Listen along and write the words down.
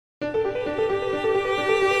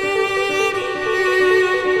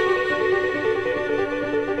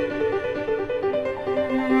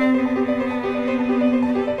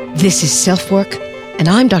This is SelfWork, and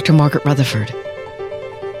I'm Dr. Margaret Rutherford.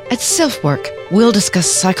 At SelfWork, we'll discuss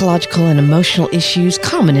psychological and emotional issues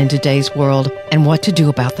common in today's world and what to do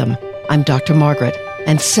about them. I'm Dr. Margaret,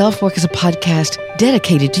 and SelfWork is a podcast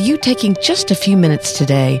dedicated to you taking just a few minutes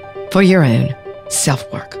today for your own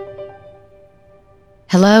self-work.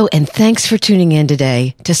 Hello, and thanks for tuning in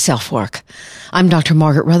today to SelfWork. I'm Dr.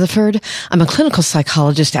 Margaret Rutherford. I'm a clinical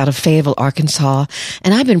psychologist out of Fayetteville, Arkansas,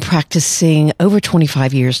 and I've been practicing over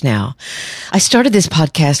 25 years now. I started this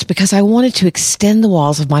podcast because I wanted to extend the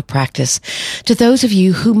walls of my practice to those of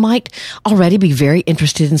you who might already be very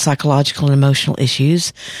interested in psychological and emotional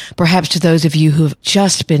issues, perhaps to those of you who have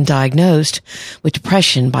just been diagnosed with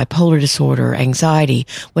depression, bipolar disorder, anxiety,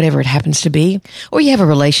 whatever it happens to be, or you have a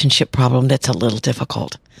relationship problem that's a little difficult.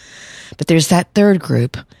 But there's that third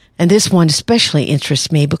group, and this one especially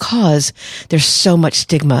interests me because there's so much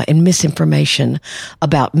stigma and misinformation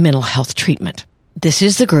about mental health treatment. This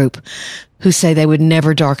is the group who say they would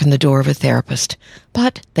never darken the door of a therapist,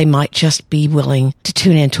 but they might just be willing to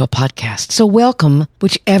tune into a podcast. So welcome,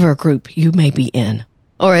 whichever group you may be in.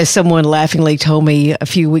 Or as someone laughingly told me a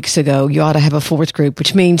few weeks ago, you ought to have a fourth group,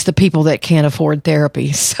 which means the people that can't afford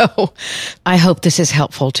therapy. So I hope this is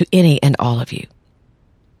helpful to any and all of you.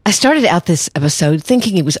 I started out this episode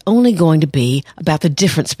thinking it was only going to be about the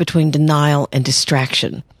difference between denial and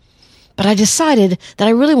distraction. But I decided that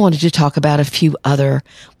I really wanted to talk about a few other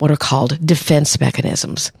what are called defense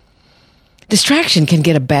mechanisms. Distraction can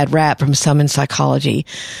get a bad rap from some in psychology,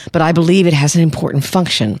 but I believe it has an important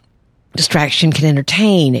function. Distraction can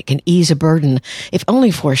entertain, it can ease a burden, if only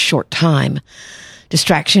for a short time.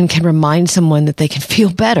 Distraction can remind someone that they can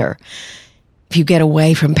feel better. If you get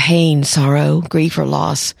away from pain, sorrow, grief, or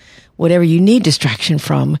loss, whatever you need distraction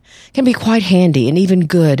from can be quite handy and even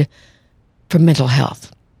good for mental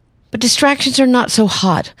health. But distractions are not so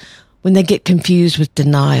hot when they get confused with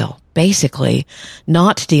denial. Basically,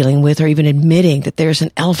 not dealing with or even admitting that there's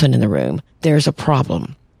an elephant in the room. There's a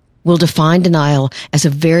problem. We'll define denial as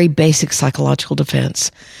a very basic psychological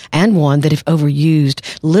defense, and one that, if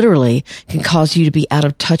overused, literally can cause you to be out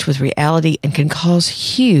of touch with reality and can cause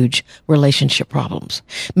huge relationship problems.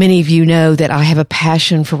 Many of you know that I have a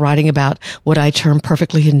passion for writing about what I term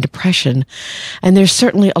perfectly hidden depression, and there's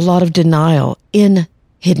certainly a lot of denial in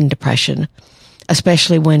hidden depression,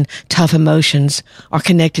 especially when tough emotions are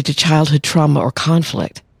connected to childhood trauma or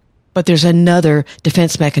conflict. But there's another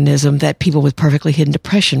defense mechanism that people with perfectly hidden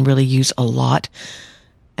depression really use a lot,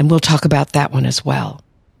 and we'll talk about that one as well.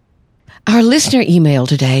 Our listener email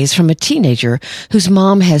today is from a teenager whose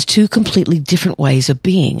mom has two completely different ways of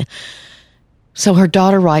being. So her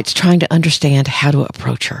daughter writes trying to understand how to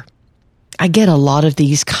approach her. I get a lot of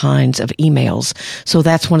these kinds of emails, so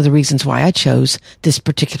that's one of the reasons why I chose this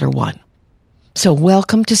particular one. So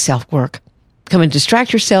welcome to SelfWork. Come and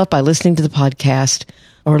distract yourself by listening to the podcast,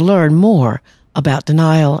 or learn more about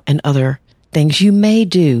denial and other things you may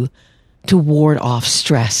do to ward off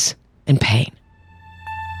stress and pain.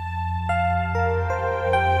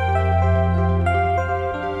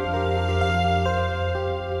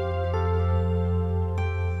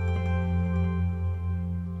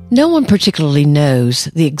 No one particularly knows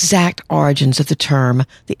the exact origins of the term,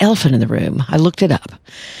 the elephant in the room. I looked it up.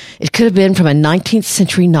 It could have been from a 19th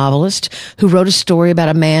century novelist who wrote a story about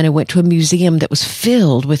a man who went to a museum that was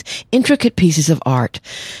filled with intricate pieces of art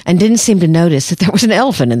and didn't seem to notice that there was an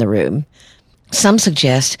elephant in the room. Some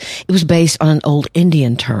suggest it was based on an old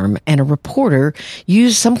Indian term, and a reporter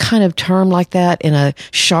used some kind of term like that in a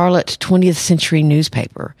Charlotte 20th century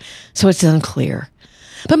newspaper, so it's unclear.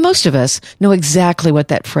 But most of us know exactly what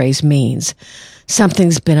that phrase means.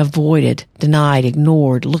 Something's been avoided, denied,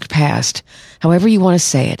 ignored, looked past, however you want to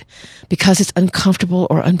say it, because it's uncomfortable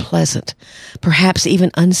or unpleasant, perhaps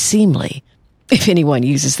even unseemly, if anyone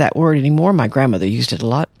uses that word anymore. My grandmother used it a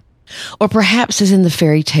lot. Or perhaps, as in the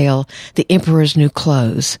fairy tale, The Emperor's New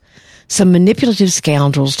Clothes. Some manipulative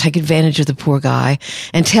scoundrels take advantage of the poor guy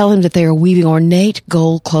and tell him that they are weaving ornate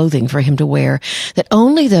gold clothing for him to wear that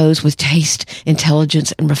only those with taste,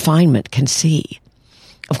 intelligence, and refinement can see.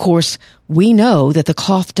 Of course, we know that the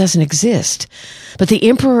cloth doesn't exist, but the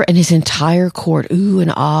emperor and his entire court ooh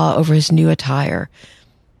and ah over his new attire.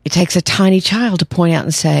 It takes a tiny child to point out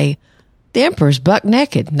and say, "The emperor's buck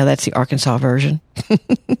naked." Now that's the Arkansas version.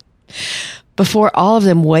 Before all of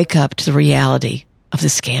them wake up to the reality of the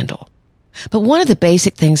scandal. But one of the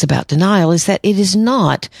basic things about denial is that it is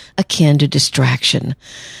not akin to distraction.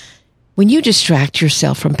 When you distract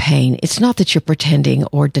yourself from pain, it's not that you're pretending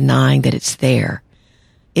or denying that it's there.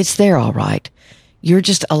 It's there, all right. You're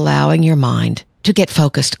just allowing your mind to get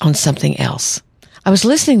focused on something else. I was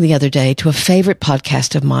listening the other day to a favorite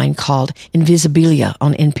podcast of mine called Invisibilia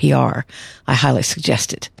on NPR. I highly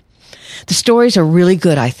suggest it. The stories are really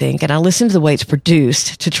good, I think, and I listened to the way it's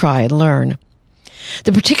produced to try and learn.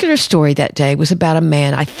 The particular story that day was about a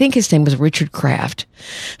man, I think his name was Richard Kraft,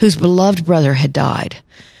 whose beloved brother had died.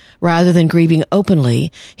 Rather than grieving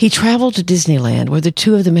openly, he traveled to Disneyland, where the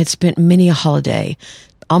two of them had spent many a holiday,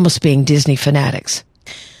 almost being Disney fanatics.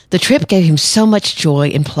 The trip gave him so much joy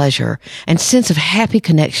and pleasure and sense of happy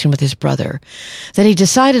connection with his brother that he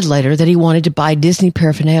decided later that he wanted to buy Disney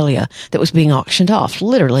paraphernalia that was being auctioned off,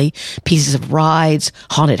 literally pieces of rides,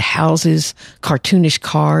 haunted houses, cartoonish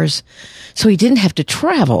cars, so he didn't have to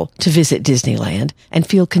travel to visit Disneyland and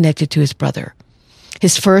feel connected to his brother.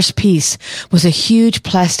 His first piece was a huge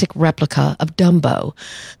plastic replica of Dumbo,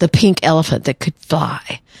 the pink elephant that could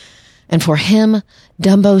fly. And for him,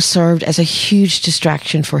 Dumbo served as a huge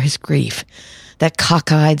distraction for his grief. That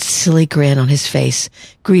cockeyed, silly grin on his face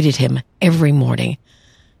greeted him every morning.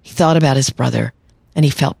 He thought about his brother, and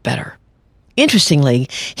he felt better. Interestingly,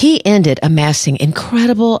 he ended amassing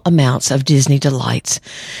incredible amounts of Disney delights,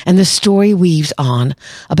 and the story weaves on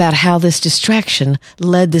about how this distraction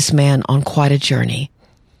led this man on quite a journey.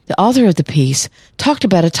 The author of the piece talked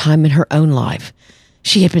about a time in her own life.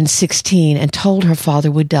 She had been 16 and told her father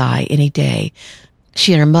would die any day.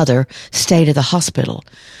 She and her mother stayed at the hospital,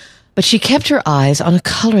 but she kept her eyes on a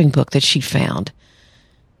coloring book that she'd found,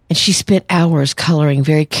 and she spent hours coloring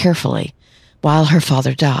very carefully while her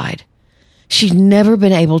father died. She'd never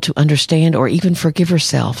been able to understand or even forgive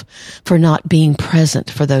herself for not being present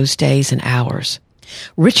for those days and hours.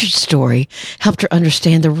 Richard's story helped her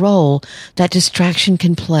understand the role that distraction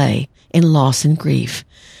can play in loss and grief.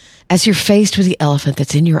 As you're faced with the elephant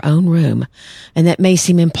that's in your own room and that may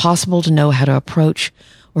seem impossible to know how to approach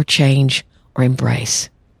or change or embrace.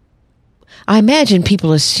 I imagine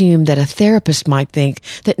people assume that a therapist might think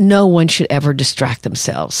that no one should ever distract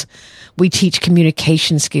themselves. We teach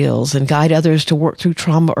communication skills and guide others to work through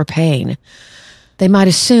trauma or pain. They might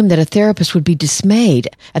assume that a therapist would be dismayed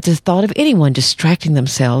at the thought of anyone distracting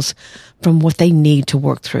themselves from what they need to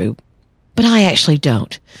work through. But I actually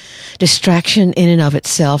don't. Distraction in and of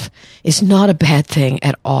itself is not a bad thing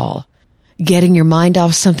at all. Getting your mind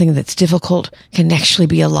off something that's difficult can actually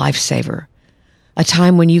be a lifesaver. A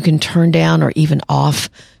time when you can turn down or even off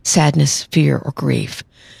sadness, fear, or grief.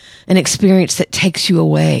 An experience that takes you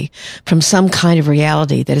away from some kind of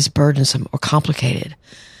reality that is burdensome or complicated.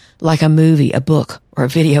 Like a movie, a book, or a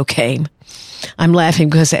video game. I'm laughing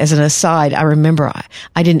because, as an aside, I remember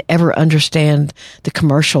I didn't ever understand the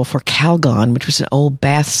commercial for Calgon, which was an old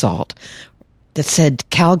bath salt that said,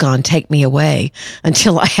 "Calgon, take me away,"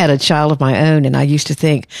 until I had a child of my own, and I used to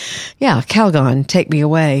think, yeah, Calgon, take me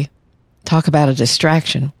away. Talk about a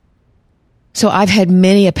distraction. So I've had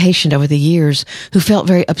many a patient over the years who felt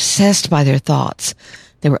very obsessed by their thoughts.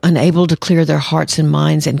 They were unable to clear their hearts and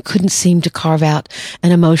minds and couldn't seem to carve out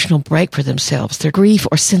an emotional break for themselves. Their grief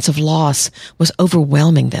or sense of loss was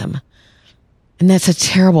overwhelming them. And that's a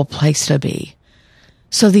terrible place to be.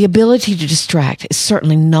 So the ability to distract is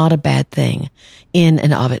certainly not a bad thing in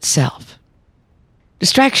and of itself.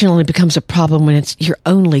 Distraction only becomes a problem when it's your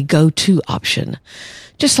only go-to option.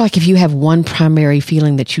 Just like if you have one primary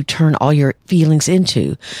feeling that you turn all your feelings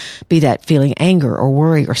into, be that feeling anger or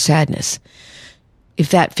worry or sadness. If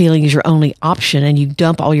that feeling is your only option and you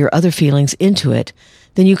dump all your other feelings into it,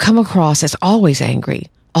 then you come across as always angry,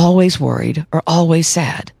 always worried, or always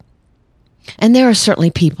sad. And there are certainly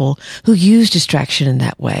people who use distraction in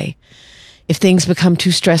that way. If things become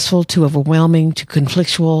too stressful, too overwhelming, too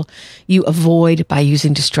conflictual, you avoid by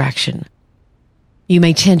using distraction. You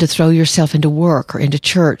may tend to throw yourself into work or into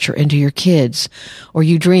church or into your kids, or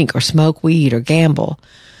you drink or smoke weed or gamble.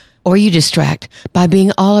 Or you distract by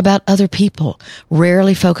being all about other people,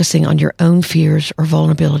 rarely focusing on your own fears or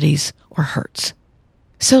vulnerabilities or hurts.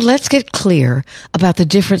 So let's get clear about the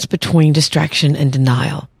difference between distraction and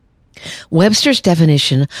denial. Webster's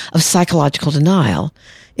definition of psychological denial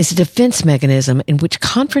is a defense mechanism in which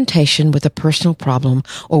confrontation with a personal problem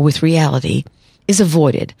or with reality is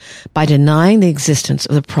avoided by denying the existence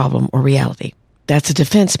of the problem or reality. That's a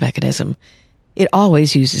defense mechanism. It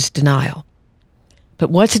always uses denial. But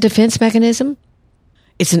what's a defense mechanism?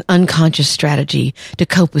 It's an unconscious strategy to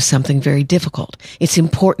cope with something very difficult. It's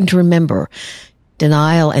important to remember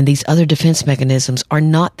denial and these other defense mechanisms are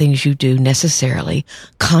not things you do necessarily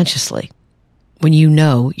consciously when you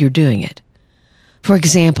know you're doing it. For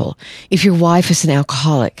example, if your wife is an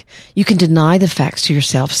alcoholic, you can deny the facts to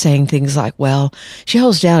yourself saying things like, well, she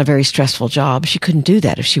holds down a very stressful job. She couldn't do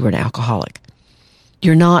that if she were an alcoholic.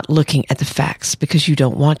 You're not looking at the facts because you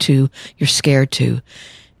don't want to, you're scared to,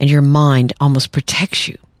 and your mind almost protects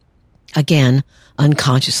you. Again,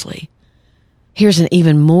 unconsciously. Here's an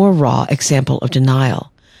even more raw example of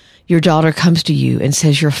denial. Your daughter comes to you and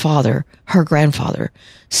says your father, her grandfather,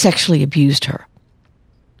 sexually abused her.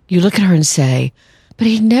 You look at her and say, but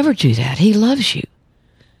he'd never do that. He loves you.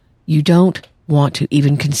 You don't want to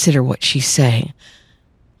even consider what she's saying.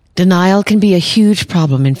 Denial can be a huge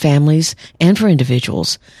problem in families and for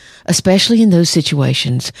individuals, especially in those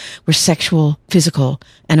situations where sexual, physical,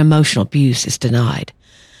 and emotional abuse is denied.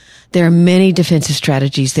 There are many defensive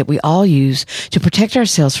strategies that we all use to protect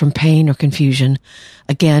ourselves from pain or confusion,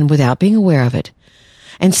 again, without being aware of it.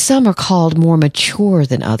 And some are called more mature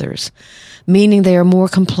than others, meaning they are more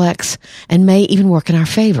complex and may even work in our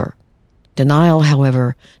favor. Denial,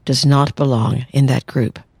 however, does not belong in that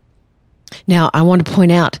group. Now, I want to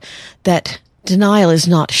point out that denial is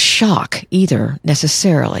not shock either,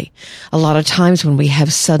 necessarily. A lot of times when we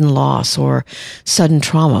have sudden loss or sudden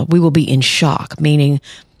trauma, we will be in shock, meaning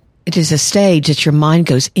it is a stage that your mind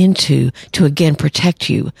goes into to again protect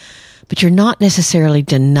you. But you're not necessarily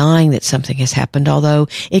denying that something has happened, although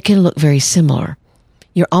it can look very similar.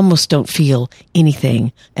 You almost don't feel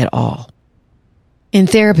anything at all. In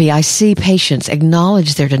therapy, I see patients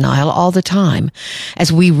acknowledge their denial all the time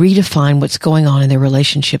as we redefine what's going on in their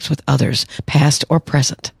relationships with others, past or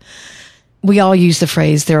present. We all use the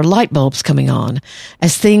phrase, there are light bulbs coming on,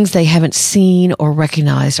 as things they haven't seen or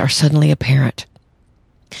recognized are suddenly apparent.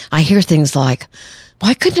 I hear things like,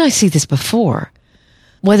 why couldn't I see this before?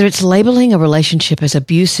 Whether it's labeling a relationship as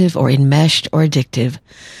abusive or enmeshed or addictive,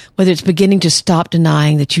 whether it's beginning to stop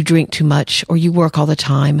denying that you drink too much or you work all the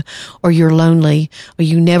time or you're lonely or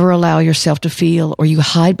you never allow yourself to feel or you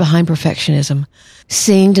hide behind perfectionism,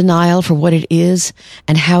 seeing denial for what it is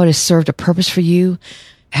and how it has served a purpose for you,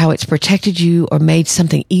 how it's protected you or made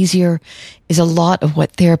something easier is a lot of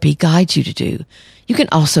what therapy guides you to do. You can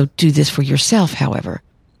also do this for yourself, however.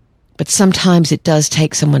 But sometimes it does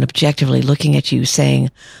take someone objectively looking at you saying,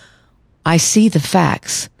 I see the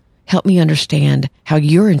facts. Help me understand how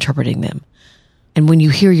you're interpreting them. And when you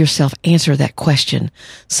hear yourself answer that question,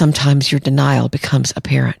 sometimes your denial becomes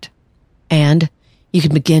apparent. And you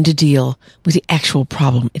can begin to deal with the actual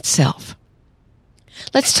problem itself.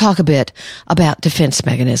 Let's talk a bit about defense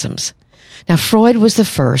mechanisms. Now, Freud was the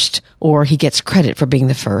first, or he gets credit for being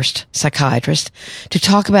the first, psychiatrist to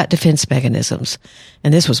talk about defense mechanisms.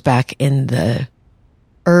 And this was back in the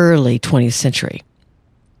early 20th century.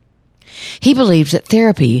 He believed that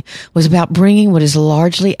therapy was about bringing what is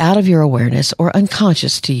largely out of your awareness or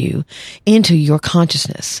unconscious to you into your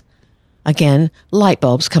consciousness. Again, light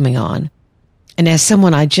bulbs coming on. And as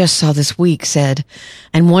someone I just saw this week said,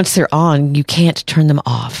 and once they're on, you can't turn them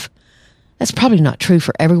off. That's probably not true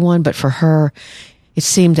for everyone, but for her, it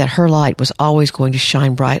seemed that her light was always going to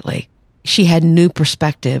shine brightly. She had new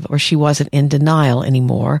perspective, or she wasn't in denial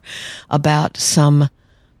anymore about some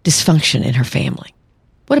dysfunction in her family.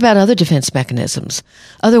 What about other defense mechanisms?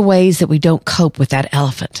 Other ways that we don't cope with that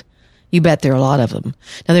elephant? You bet there are a lot of them.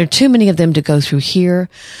 Now, there are too many of them to go through here,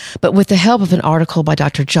 but with the help of an article by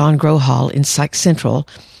Dr. John Grohol in Psych Central,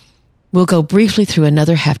 we'll go briefly through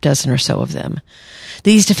another half dozen or so of them.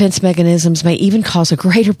 These defense mechanisms may even cause a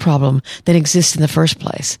greater problem than exists in the first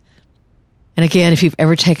place. And again, if you've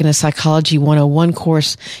ever taken a Psychology 101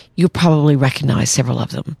 course, you'll probably recognize several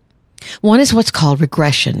of them. One is what's called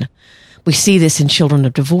regression. We see this in children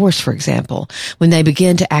of divorce, for example. When they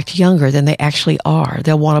begin to act younger than they actually are,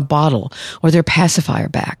 they'll want a bottle or their pacifier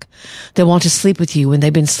back. They'll want to sleep with you when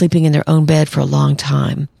they've been sleeping in their own bed for a long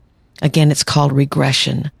time. Again, it's called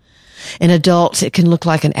regression. In adults, it can look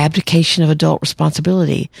like an abdication of adult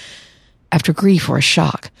responsibility after grief or a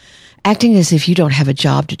shock, acting as if you don't have a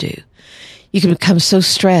job to do. You can become so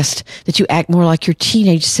stressed that you act more like your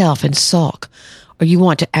teenage self and sulk, or you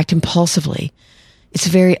want to act impulsively. It's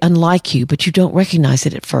very unlike you, but you don't recognize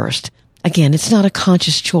it at first. Again, it's not a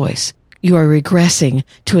conscious choice. You are regressing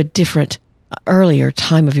to a different, earlier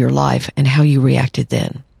time of your life and how you reacted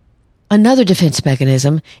then. Another defense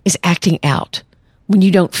mechanism is acting out. When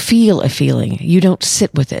you don't feel a feeling, you don't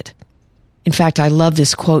sit with it. In fact, I love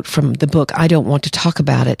this quote from the book, I Don't Want to Talk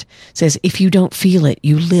About It. It says, if you don't feel it,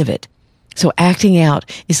 you live it. So acting out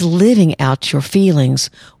is living out your feelings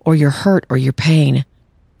or your hurt or your pain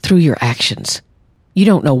through your actions. You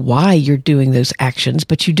don't know why you're doing those actions,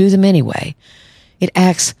 but you do them anyway. It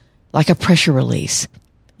acts like a pressure release.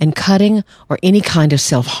 And cutting or any kind of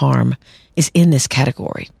self-harm is in this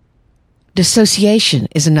category. Dissociation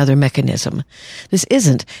is another mechanism. This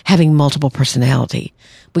isn't having multiple personality.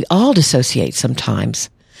 We all dissociate sometimes.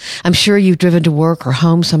 I'm sure you've driven to work or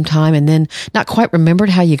home sometime and then not quite remembered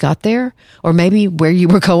how you got there, or maybe where you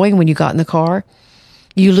were going when you got in the car.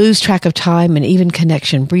 You lose track of time and even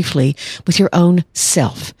connection briefly with your own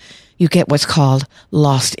self. You get what's called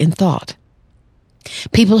lost in thought.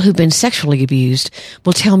 People who've been sexually abused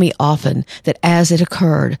will tell me often that as it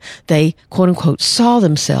occurred, they, quote unquote, saw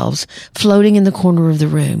themselves floating in the corner of the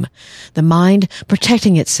room, the mind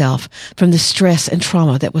protecting itself from the stress and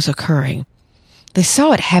trauma that was occurring. They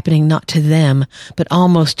saw it happening not to them, but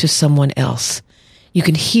almost to someone else. You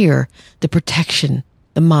can hear the protection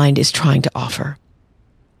the mind is trying to offer.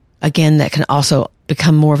 Again, that can also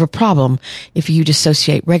become more of a problem if you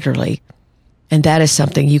dissociate regularly, and that is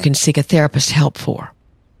something you can seek a therapist's help for.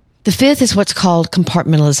 The fifth is what's called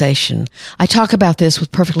compartmentalization. I talk about this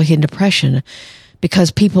with Perfectly Hidden Depression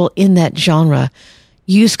because people in that genre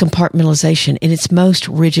use compartmentalization in its most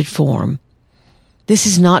rigid form. This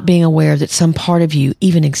is not being aware that some part of you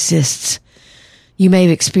even exists. You may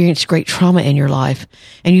have experienced great trauma in your life,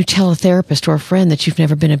 and you tell a therapist or a friend that you've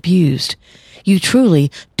never been abused. You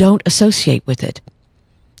truly don't associate with it.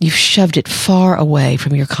 You've shoved it far away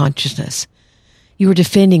from your consciousness. You are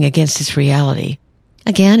defending against its reality.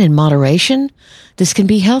 Again, in moderation, this can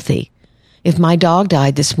be healthy. If my dog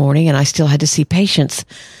died this morning and I still had to see patients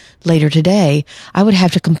later today, I would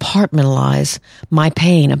have to compartmentalize my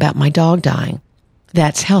pain about my dog dying.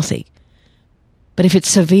 That's healthy. But if it's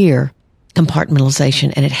severe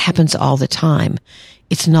compartmentalization and it happens all the time,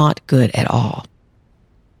 it's not good at all.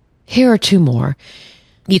 Here are two more.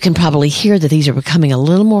 You can probably hear that these are becoming a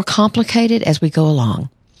little more complicated as we go along.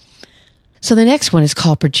 So the next one is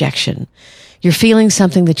called projection. You're feeling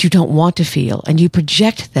something that you don't want to feel, and you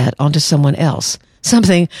project that onto someone else,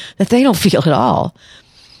 something that they don't feel at all.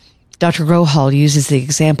 Dr. Grohol uses the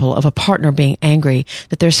example of a partner being angry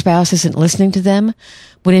that their spouse isn't listening to them,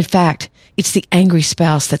 when in fact, it's the angry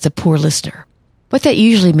spouse that's a poor listener. What that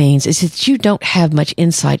usually means is that you don't have much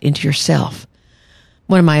insight into yourself.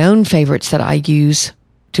 One of my own favorites that I use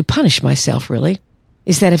to punish myself, really,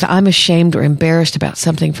 is that if I'm ashamed or embarrassed about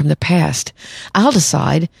something from the past, I'll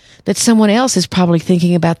decide that someone else is probably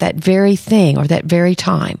thinking about that very thing or that very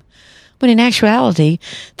time, when in actuality,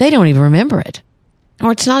 they don't even remember it,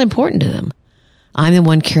 or it's not important to them. I'm the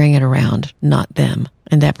one carrying it around, not them,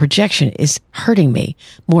 and that projection is hurting me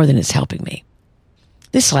more than it's helping me.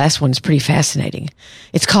 This last one is pretty fascinating.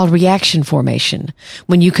 It's called reaction formation,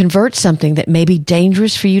 when you convert something that may be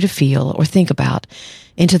dangerous for you to feel or think about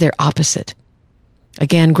into their opposite.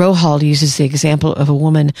 Again, Grohol uses the example of a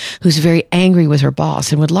woman who's very angry with her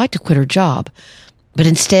boss and would like to quit her job, but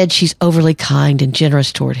instead she's overly kind and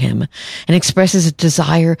generous toward him and expresses a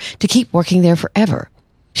desire to keep working there forever.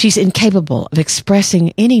 She's incapable of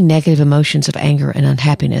expressing any negative emotions of anger and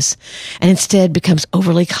unhappiness, and instead becomes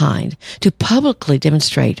overly kind to publicly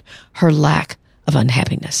demonstrate her lack of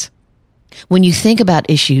unhappiness. When you think about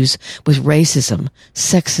issues with racism,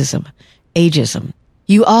 sexism, ageism,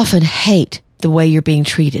 you often hate the way you're being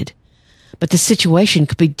treated, but the situation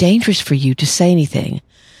could be dangerous for you to say anything,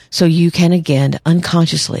 so you can again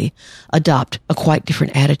unconsciously adopt a quite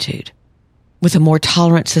different attitude. With a more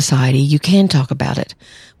tolerant society, you can talk about it.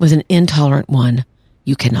 With an intolerant one,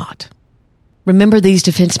 you cannot. Remember, these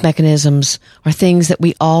defense mechanisms are things that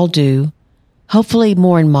we all do, hopefully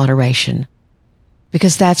more in moderation,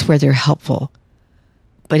 because that's where they're helpful.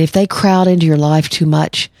 But if they crowd into your life too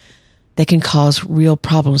much, they can cause real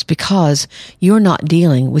problems because you're not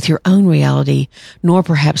dealing with your own reality, nor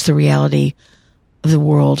perhaps the reality of the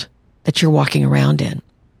world that you're walking around in.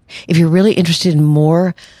 If you're really interested in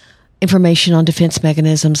more information on defense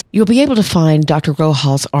mechanisms, you'll be able to find Dr.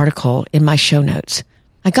 Grohol's article in my show notes.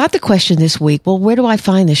 I got the question this week, well, where do I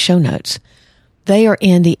find the show notes? They are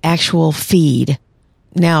in the actual feed,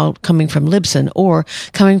 now coming from Libsyn or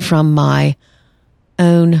coming from my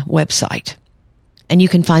own website. And you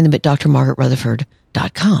can find them at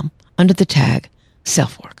drmargaretrutherford.com under the tag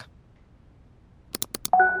SelfWork.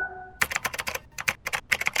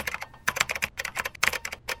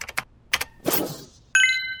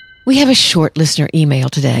 We have a short listener email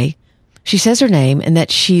today. She says her name and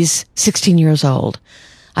that she's 16 years old.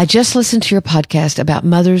 I just listened to your podcast about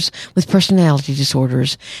mothers with personality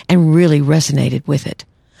disorders and really resonated with it.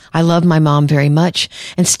 I love my mom very much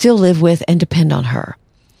and still live with and depend on her.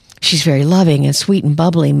 She's very loving and sweet and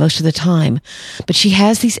bubbly most of the time, but she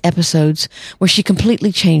has these episodes where she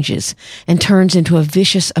completely changes and turns into a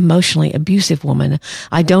vicious, emotionally abusive woman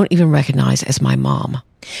I don't even recognize as my mom.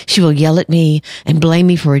 She will yell at me and blame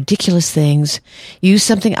me for ridiculous things, use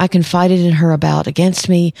something I confided in her about against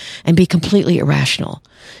me, and be completely irrational.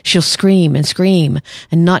 She'll scream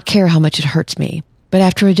and not care how much it hurts me. But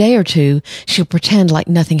after a day or two, she'll pretend like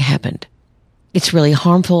nothing happened. It's really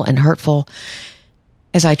harmful and hurtful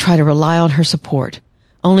as I try to rely on her support.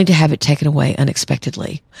 only to have it taken away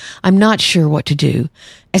unexpectedly. I'm not sure what to do,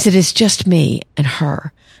 as it is just me and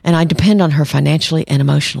her, and I depend on her financially and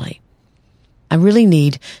emotionally. I really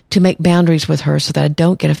need to make boundaries with her so that I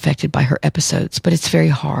don't get affected by her episodes, but it's very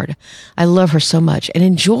hard. I love her so much and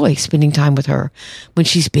enjoy spending time with her when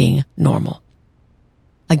she's being normal.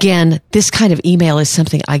 Again, this kind of email is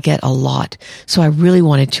something I get a lot, so I really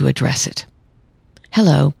wanted to address it.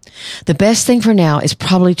 Hello. The best thing for now is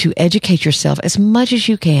probably to educate yourself as much as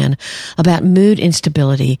you can about mood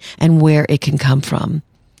instability and where it can come from.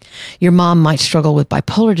 Your mom might struggle with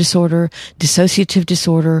bipolar disorder, dissociative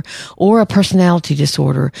disorder, or a personality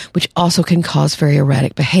disorder, which also can cause very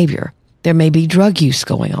erratic behavior. There may be drug use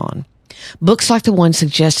going on. Books like the one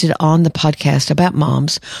suggested on the podcast about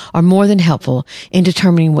moms are more than helpful in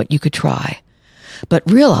determining what you could try.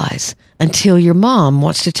 But realize, until your mom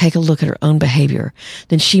wants to take a look at her own behavior,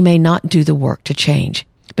 then she may not do the work to change.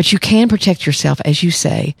 But you can protect yourself, as you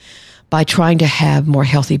say, by trying to have more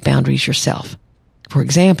healthy boundaries yourself. For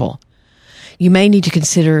example, you may need to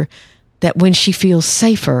consider that when she feels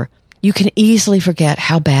safer, you can easily forget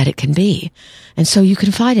how bad it can be, and so you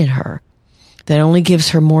confide in her. That only gives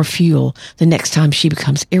her more fuel the next time she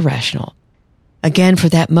becomes irrational. Again, for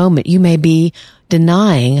that moment, you may be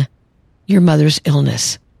denying your mother's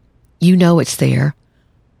illness. You know it's there,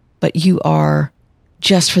 but you are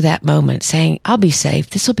just for that moment saying, I'll be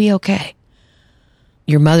safe. This will be okay.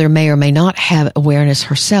 Your mother may or may not have awareness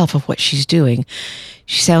herself of what she's doing.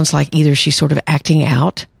 She sounds like either she's sort of acting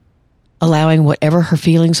out, allowing whatever her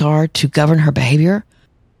feelings are to govern her behavior,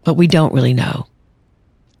 but we don't really know.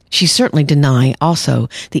 She's certainly denying also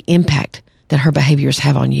the impact that her behaviors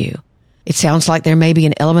have on you. It sounds like there may be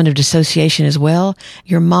an element of dissociation as well.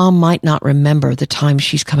 Your mom might not remember the time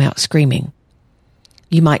she's come out screaming.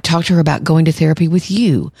 You might talk to her about going to therapy with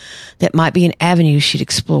you. That might be an avenue she'd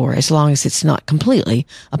explore, as long as it's not completely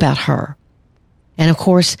about her. And of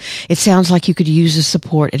course, it sounds like you could use the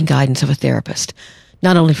support and guidance of a therapist.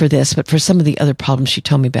 Not only for this, but for some of the other problems she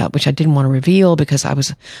told me about, which I didn't want to reveal because I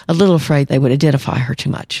was a little afraid they would identify her too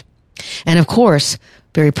much. And of course,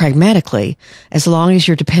 very pragmatically, as long as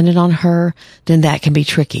you're dependent on her, then that can be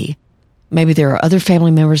tricky. Maybe there are other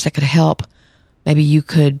family members that could help. Maybe you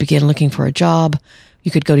could begin looking for a job. You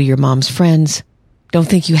could go to your mom's friends. Don't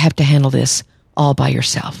think you have to handle this all by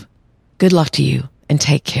yourself. Good luck to you and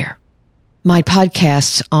take care. My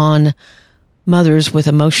podcasts on mothers with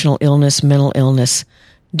emotional illness, mental illness,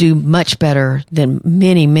 do much better than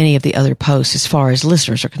many of the other posts as far as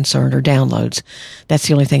listeners are concerned or downloads. That's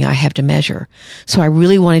the only thing I have to measure. So I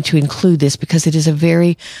really wanted to include this because it is a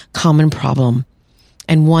very common problem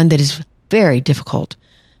and one that is very difficult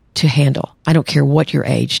to handle. I don't care what your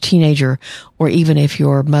age, teenager, or even if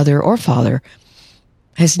your mother or father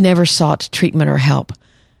has never sought treatment or help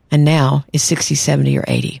and now is 60, 70, or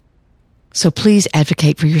 80. So please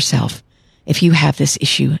advocate for yourself if you have this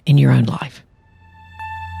issue in your own life.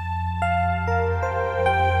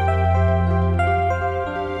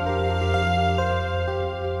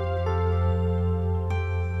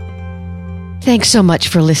 Thanks so much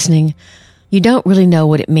for listening. You don't really know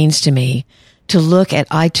what it means to me to look at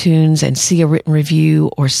iTunes and see a written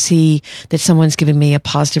review or see that someone's given me a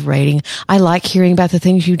positive rating. I like hearing about the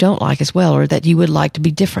things you don't like as well, or that you would like to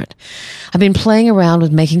be different. I've been playing around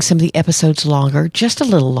with making some of the episodes longer, just a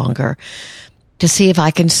little longer, to see if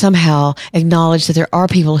I can somehow acknowledge that there are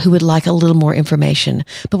people who would like a little more information,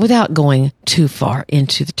 but without going too far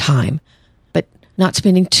into the time, but not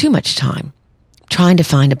spending too much time trying to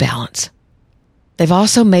find a balance. They've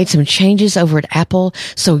also made some changes over at Apple,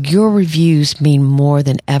 so your reviews mean more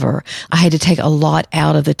than ever. I had to take a lot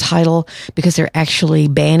out of the title because they're actually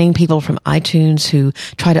banning people from iTunes who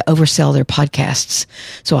try to oversell their podcasts.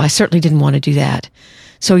 So I certainly didn't want to do that.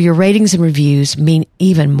 So your ratings and reviews mean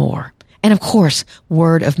even more. And of course,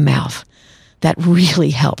 word of mouth. That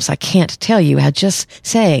really helps. I can't tell you how just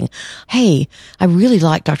saying, hey, I really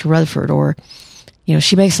like Dr. Rutherford, or,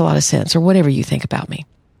 she makes a lot of sense, or whatever you think about me.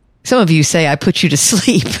 Some of you say I put you to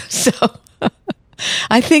sleep, so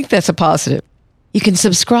I think that's a positive. You can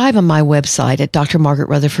subscribe on my website at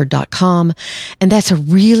drmargaretrutherford.com, and that's a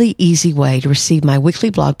really easy way to receive my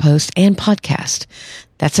weekly blog post and podcast.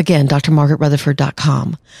 That's again,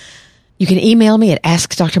 drmargaretrutherford.com. You can email me at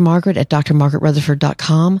askdrmargaret at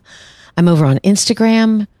drmargaretrutherford.com. I'm over on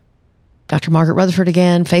Instagram, Dr. Margaret Rutherford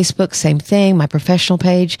again, Facebook, same thing, my professional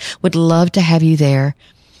page. Would love to have you there.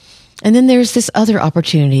 And then there's this other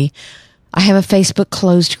opportunity. I have a Facebook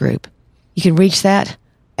closed group. You can reach that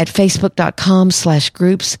at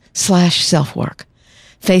facebook.com/groups/selfwork.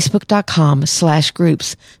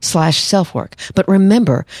 facebook.com/groups/selfwork. But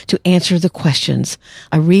remember to answer the questions.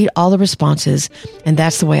 I read all the responses, and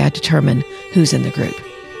that's the way I determine who's in the group.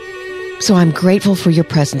 So I'm grateful for your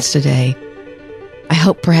presence today. I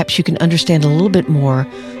hope perhaps you can understand a little bit more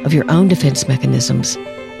of your own defense mechanisms,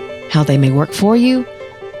 how they may work for you,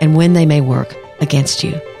 and when they may work against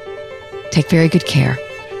you. Take very good care.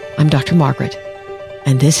 I'm Dr. Margaret,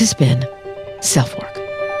 and this has been SelfWork.